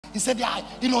He said,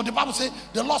 you know, the Bible says,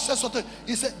 the Lord says something.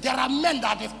 He said, there are men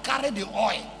that have carried the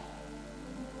oil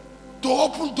to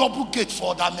open double gates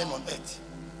for other men on earth.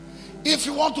 If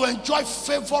you want to enjoy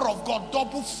favor of God,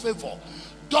 double favor,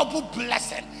 double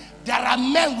blessing, there are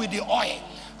men with the oil.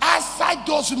 Aside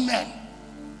those men,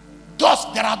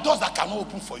 there are doors that cannot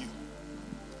open for you.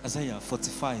 Isaiah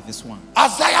 45 verse 1.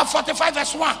 Isaiah 45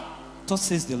 verse 1. Thus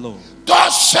says the Lord.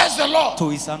 Thus says the Lord. To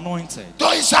his anointed. To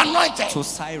his anointed. To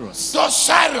Cyrus. To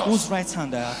Cyrus. Whose right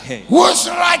hand I have held. Whose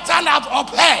right hand I have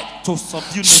upheld. To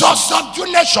subdue nations. To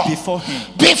subdue nations. Before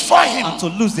him. Before him. And to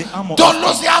lose the armor. To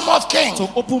lose the armor of kings.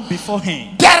 To open before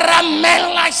him. There are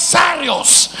men like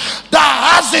Cyrus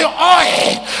that has the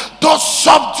oil to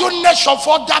subdue nations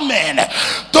for that men,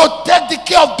 to take the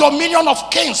key of dominion of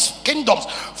kingdoms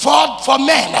for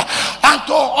men, and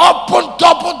to open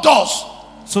double doors.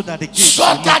 So that the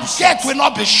gate will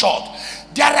not be shut.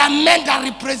 There are men that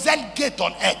represent gate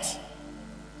on earth.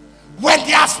 When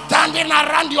they are standing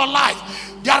around your life,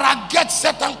 there are gates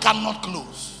Satan cannot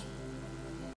close.